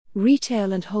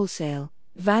Retail and wholesale,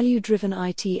 value-driven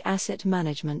IT asset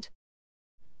management.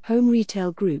 Home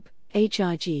Retail Group,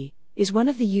 HRG, is one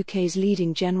of the UK's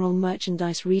leading general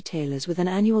merchandise retailers with an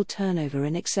annual turnover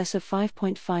in excess of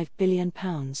 £5.5 billion,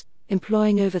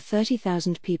 employing over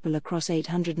 30,000 people across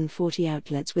 840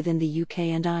 outlets within the UK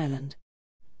and Ireland.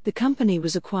 The company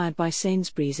was acquired by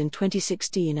Sainsbury's in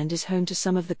 2016 and is home to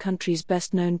some of the country's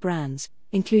best-known brands,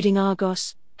 including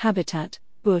Argos, Habitat,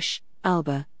 Bush,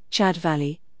 Alba, Chad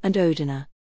Valley, and Odina.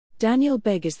 Daniel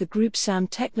Begg is the Group SAM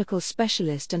technical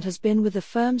specialist and has been with the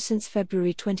firm since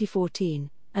February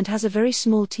 2014, and has a very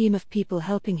small team of people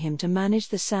helping him to manage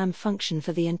the SAM function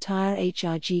for the entire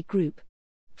HRG group.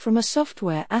 From a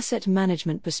software asset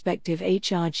management perspective,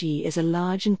 HRG is a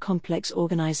large and complex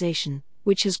organization,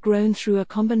 which has grown through a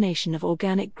combination of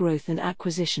organic growth and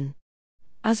acquisition.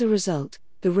 As a result,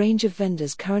 the range of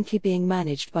vendors currently being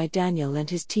managed by Daniel and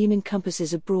his team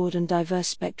encompasses a broad and diverse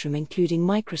spectrum including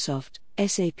Microsoft,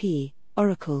 SAP,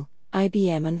 Oracle,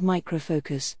 IBM and Micro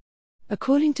Focus.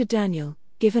 According to Daniel,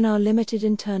 given our limited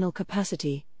internal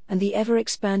capacity, and the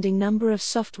ever-expanding number of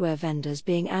software vendors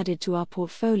being added to our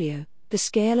portfolio, the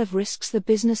scale of risks the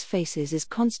business faces is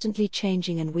constantly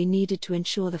changing, and we needed to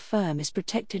ensure the firm is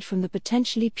protected from the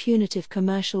potentially punitive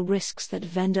commercial risks that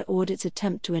vendor audits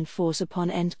attempt to enforce upon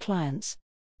end clients.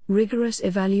 Rigorous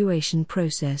evaluation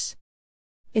process.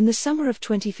 In the summer of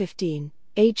 2015,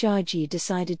 HRG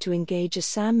decided to engage a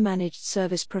SAM managed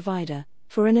service provider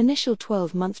for an initial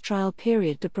 12-month trial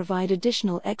period to provide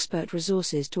additional expert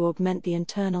resources to augment the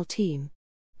internal team.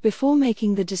 Before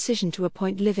making the decision to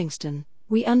appoint Livingston,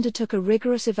 we undertook a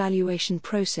rigorous evaluation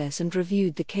process and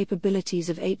reviewed the capabilities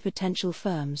of 8 potential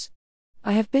firms.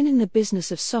 I have been in the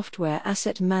business of software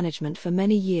asset management for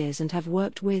many years and have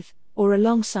worked with, or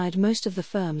alongside most of the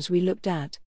firms we looked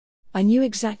at. I knew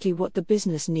exactly what the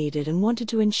business needed and wanted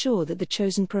to ensure that the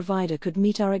chosen provider could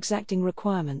meet our exacting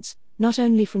requirements, not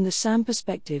only from the SAM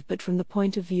perspective but from the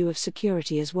point of view of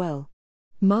security as well.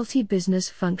 Multi-business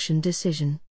function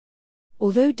decision.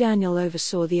 Although Daniel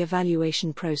oversaw the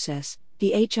evaluation process,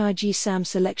 the HRG SAM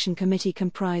selection committee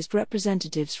comprised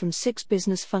representatives from 6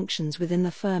 business functions within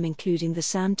the firm including the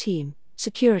SAM team,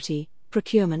 security,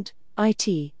 procurement,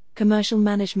 IT, commercial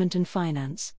management and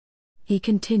finance. He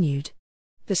continued.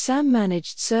 The SAM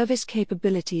Managed Service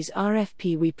Capabilities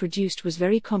RFP we produced was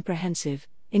very comprehensive,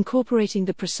 incorporating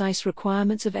the precise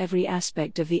requirements of every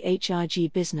aspect of the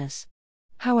HRG business.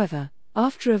 However,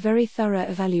 after a very thorough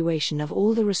evaluation of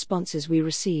all the responses we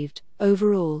received,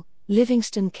 overall,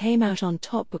 Livingston came out on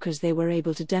top because they were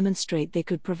able to demonstrate they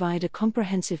could provide a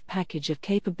comprehensive package of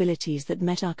capabilities that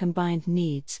met our combined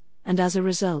needs, and as a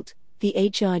result, the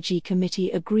HRG committee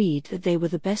agreed that they were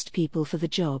the best people for the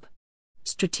job.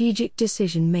 Strategic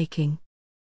decision making.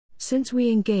 Since we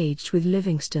engaged with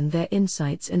Livingston, their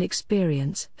insights and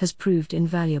experience has proved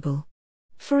invaluable.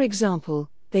 For example,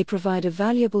 they provide a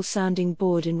valuable sounding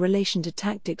board in relation to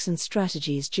tactics and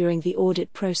strategies during the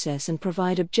audit process and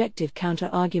provide objective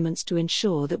counter-arguments to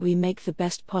ensure that we make the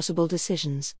best possible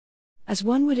decisions. As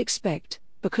one would expect,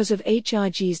 because of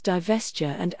HRG's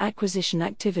divestiture and acquisition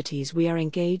activities, we are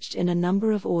engaged in a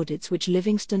number of audits which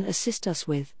Livingston assist us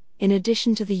with, in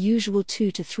addition to the usual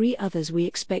 2 to 3 others we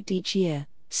expect each year,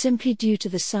 simply due to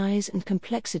the size and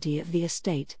complexity of the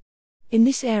estate. In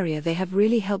this area they have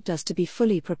really helped us to be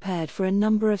fully prepared for a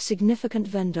number of significant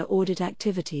vendor audit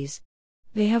activities.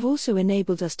 They have also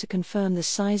enabled us to confirm the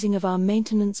sizing of our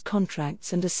maintenance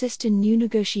contracts and assist in new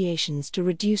negotiations to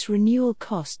reduce renewal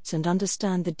costs and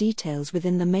understand the details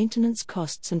within the maintenance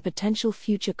costs and potential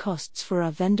future costs for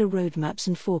our vendor roadmaps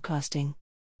and forecasting.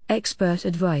 Expert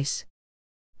advice.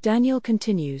 Daniel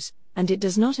continues, and it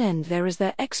does not end there as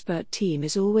their expert team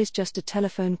is always just a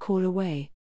telephone call away.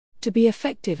 To be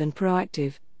effective and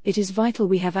proactive, it is vital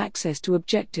we have access to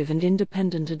objective and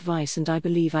independent advice, and I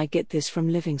believe I get this from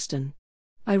Livingston.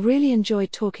 I really enjoy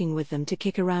talking with them to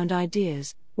kick around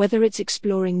ideas, whether it's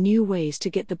exploring new ways to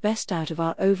get the best out of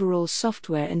our overall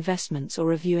software investments or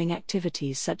reviewing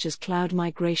activities such as cloud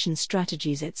migration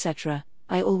strategies, etc.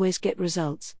 I always get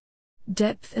results.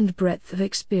 Depth and breadth of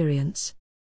experience.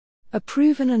 A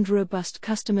proven and robust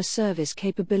customer service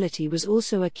capability was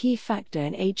also a key factor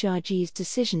in HRG's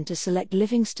decision to select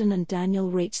Livingston, and Daniel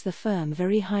rates the firm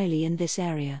very highly in this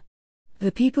area.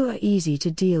 The people are easy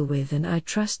to deal with and I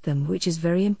trust them, which is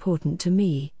very important to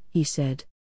me, he said.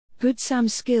 Good SAM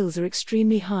skills are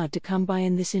extremely hard to come by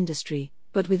in this industry,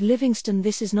 but with Livingston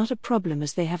this is not a problem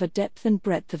as they have a depth and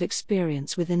breadth of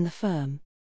experience within the firm.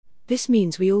 This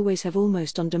means we always have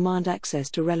almost on-demand access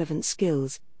to relevant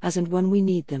skills, as and when we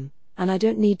need them, and I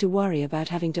don't need to worry about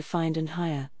having to find and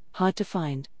hire hard to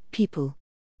find people.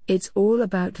 It's all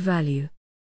about value.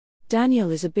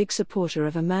 Daniel is a big supporter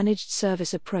of a managed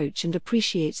service approach and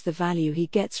appreciates the value he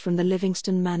gets from the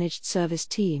Livingston managed service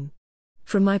team.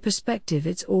 From my perspective,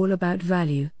 it's all about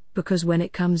value, because when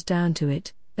it comes down to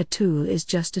it, a tool is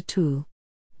just a tool.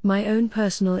 My own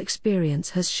personal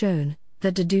experience has shown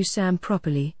that to do SAM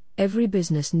properly, every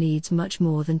business needs much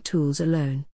more than tools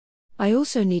alone. I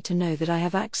also need to know that I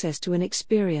have access to an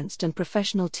experienced and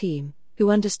professional team, who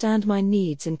understand my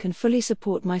needs and can fully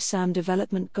support my SAM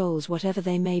development goals, whatever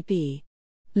they may be.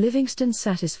 Livingston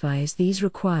satisfies these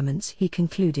requirements, he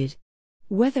concluded.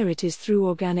 Whether it is through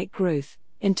organic growth,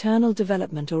 internal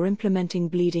development, or implementing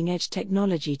bleeding-edge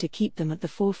technology to keep them at the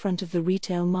forefront of the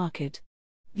retail market.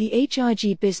 The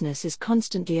HRG business is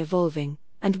constantly evolving,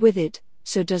 and with it,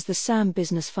 so does the SAM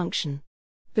business function.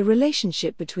 The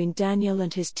relationship between Daniel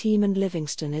and his team and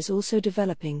Livingston is also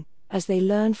developing, as they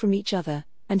learn from each other,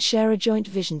 and share a joint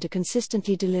vision to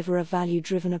consistently deliver a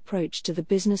value-driven approach to the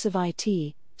business of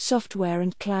IT, software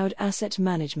and cloud asset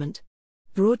management.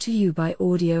 Brought to you by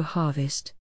Audio Harvest.